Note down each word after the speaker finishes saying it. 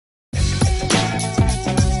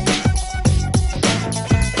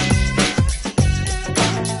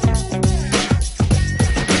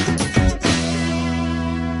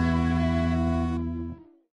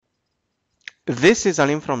This is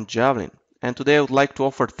Alim from Javelin, and today I would like to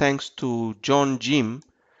offer thanks to John Jim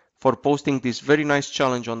for posting this very nice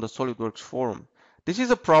challenge on the SolidWorks forum. This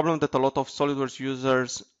is a problem that a lot of SolidWorks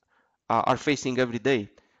users are facing every day,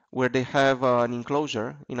 where they have an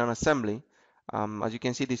enclosure in an assembly. As you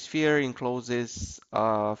can see, the sphere encloses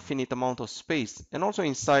a finite amount of space, and also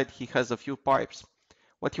inside he has a few pipes.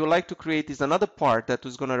 What you would like to create is another part that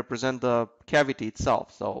is going to represent the cavity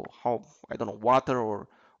itself. So how, I don't know, water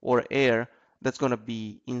or air that's going to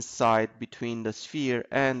be inside between the sphere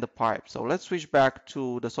and the pipe. So let's switch back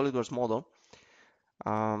to the SolidWorks model.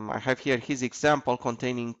 I have here his example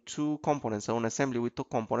containing two components, so an assembly with two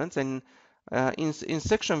components. And in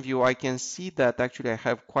section view, I can see that actually I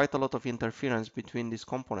have quite a lot of interference between these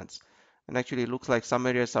components. And actually it looks like some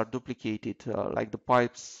areas are duplicated, like the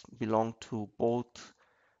pipes belong to both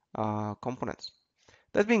components.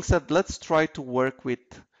 That being said, let's try to work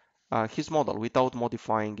with his model without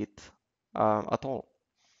modifying it at all.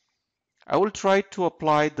 I will try to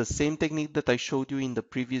apply the same technique that I showed you in the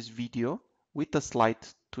previous video with a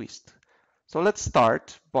slight twist. So let's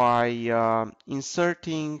start by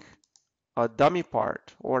inserting a dummy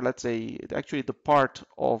part, or let's say actually the part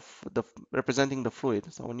of the representing the fluid,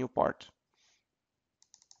 so a new part.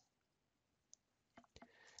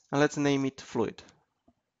 And let's name it fluid.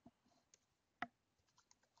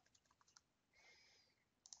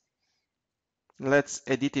 Let's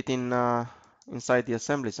edit it inside the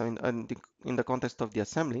assembly. So in the context of the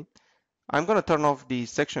assembly, I'm going to turn off the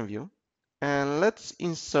section view and let's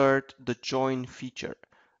insert the join feature.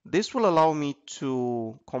 This will allow me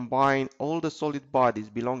to combine all the solid bodies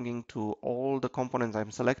belonging to all the components I'm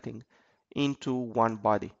selecting into one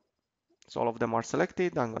body. So all of them are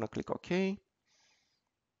selected. I'm going to click OK.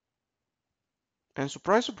 And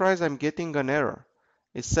surprise, surprise, I'm getting an error.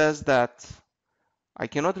 It says that I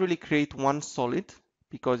cannot really create one solid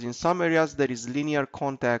because in some areas there is linear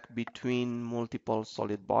contact between multiple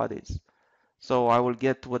solid bodies. So I will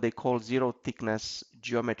get what they call zero thickness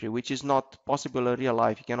geometry, which is not possible in real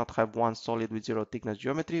life. You cannot have one solid with zero thickness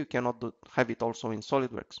geometry. You cannot have it also in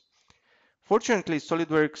SolidWorks. Fortunately,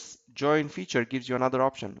 SolidWorks join feature gives you another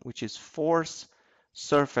option, which is force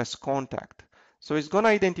surface contact. So it's going to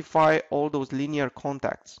identify all those linear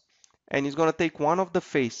contacts, and it's going to take one of the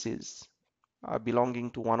faces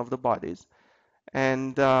belonging to one of the bodies,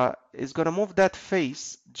 and it's going to move that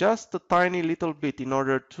face just a tiny little bit in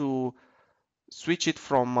order to switch it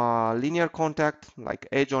from linear contact, like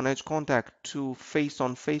edge-on-edge contact, to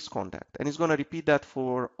face-on-face contact. And it's going to repeat that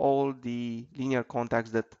for all the linear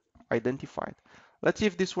contacts that identified. Let's see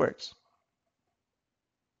if this works.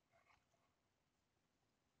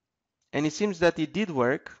 And it seems that it did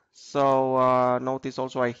work. So notice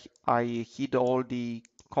also I hid all the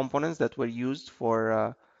components that were used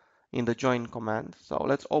for in the join command. So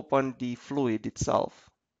let's open the fluid itself.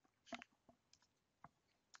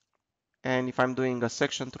 And if I'm doing a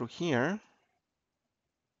section through here,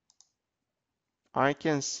 I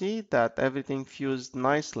can see that everything fused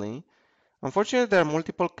nicely. Unfortunately, there are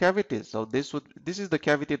multiple cavities. So this is the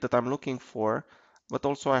cavity that I'm looking for, but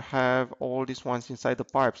also I have all these ones inside the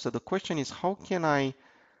pipe. So the question is, how can I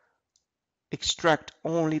extract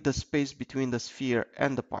only the space between the sphere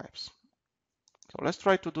and the pipes? So let's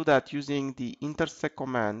try to do that using the Intersect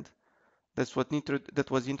command. That's that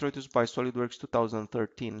was introduced by SolidWorks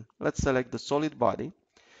 2013. Let's select the solid body.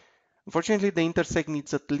 Unfortunately, the intersect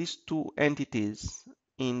needs at least two entities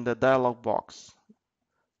in the dialog box.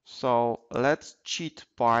 So let's cheat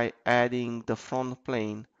by adding the front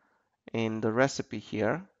plane in the recipe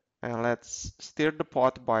here, and let's steer the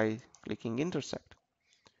pot by clicking intersect.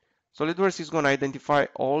 SolidWorks is going to identify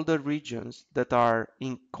all the regions that are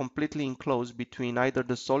completely enclosed between either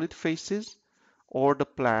the solid faces or the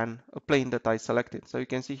plane that I selected. So you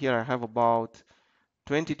can see here I have about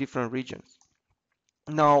 20 different regions.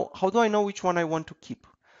 Now, how do I know which one I want to keep?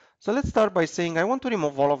 So let's start by saying I want to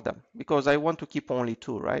remove all of them because I want to keep only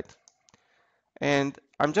two, right? And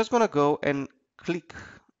I'm just going to go and click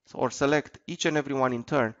or select each and every one in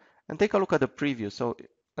turn and take a look at the preview. So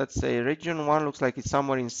let's say region 1 looks like it's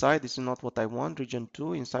somewhere inside. This is not what I want. Region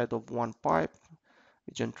 2 inside of one pipe.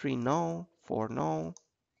 Region 3, no. 4, no.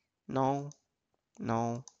 No.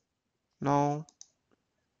 No. No.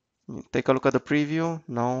 Take a look at the preview.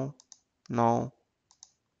 No. No.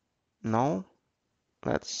 No.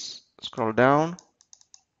 Let's scroll down.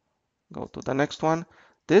 Go to the next one.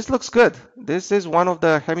 This looks good. This is one of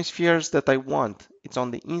the hemispheres that I want. It's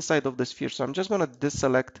on the inside of the sphere. So I'm just going to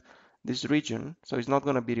deselect this region. So it's not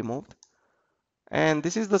going to be removed. And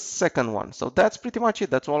this is the second one. So that's pretty much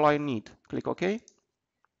it. That's all I need. Click OK.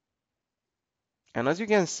 And as you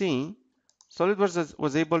can see, SolidWorks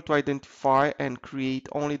was able to identify and create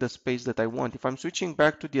only the space that I want. If I'm switching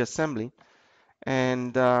back to the assembly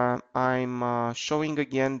and I'm showing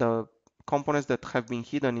again the components that have been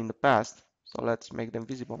hidden in the past, so let's make them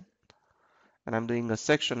visible. And I'm doing a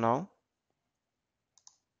section now.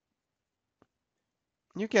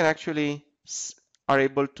 You can actually are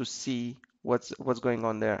able to see what's going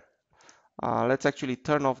on there. Let's actually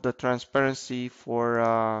turn off the transparency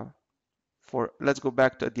for let's go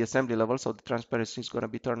back to the assembly level, so the transparency is going to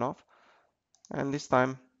be turned off. And this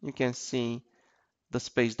time you can see the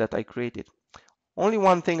space that I created. Only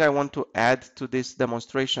one thing I want to add to this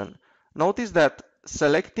demonstration. Notice that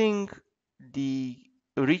selecting the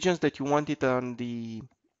regions that you wanted on the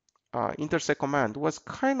Intersect command was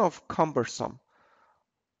kind of cumbersome.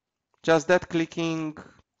 Just that clicking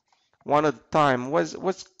one at a time was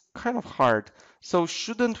kind of hard. So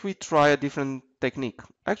shouldn't we try a different technique?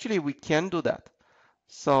 Actually, we can do that.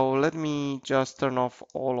 So let me just turn off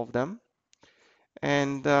all of them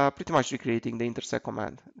and pretty much recreating the intersect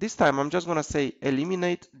command. This time I'm just going to say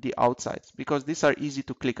eliminate the outsides because these are easy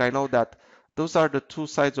to click. I know that those are the two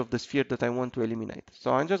sides of the sphere that I want to eliminate.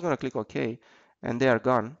 So I'm just going to click OK and they are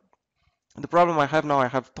gone. The problem I have now, I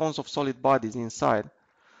have tons of solid bodies inside.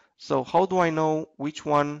 So how do I know which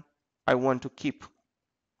one I want to keep?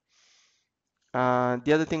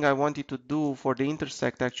 The other thing I wanted to do for the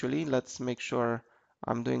intersect, actually, let's make sure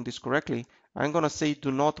I'm doing this correctly. I'm going to say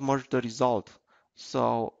do not merge the result.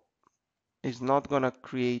 So it's not going to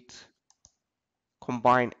create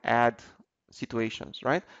combine add situations,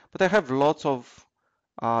 right? But I have lots of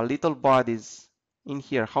little bodies in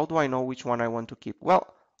here. How do I know which one I want to keep?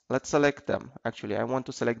 Well, let's select them. Actually, I want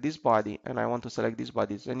to select this body and I want to select these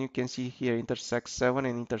bodies. And you can see here intersect 7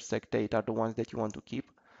 and intersect 8 are the ones that you want to keep.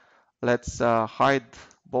 Let's hide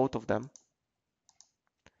both of them.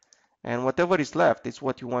 And whatever is left is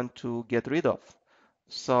what you want to get rid of.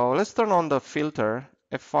 So let's turn on the filter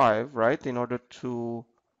F5, right, in order to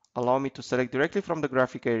allow me to select directly from the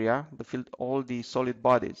graphic area all the solid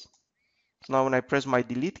bodies. So now when I press my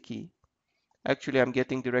delete key, actually I'm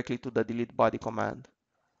getting directly to the delete body command.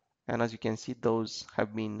 And as you can see, those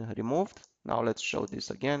have been removed. Now let's show this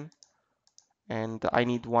again. And I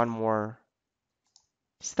need one more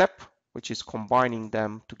step, which is combining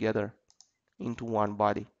them together into one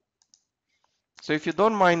body. So if you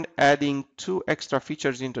don't mind adding 2 extra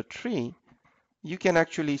features into tree, you can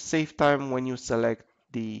actually save time when you select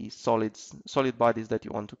the solid bodies that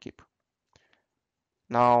you want to keep.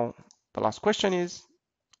 Now, the last question is,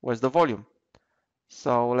 where's the volume?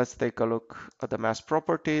 So let's take a look at the mass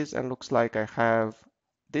properties, and looks like I have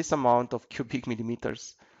this amount of cubic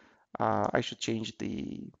millimeters. I should change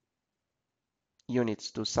the units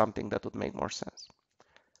to something that would make more sense.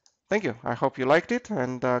 Thank you. I hope you liked it,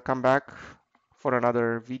 and come back for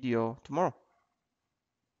another video tomorrow.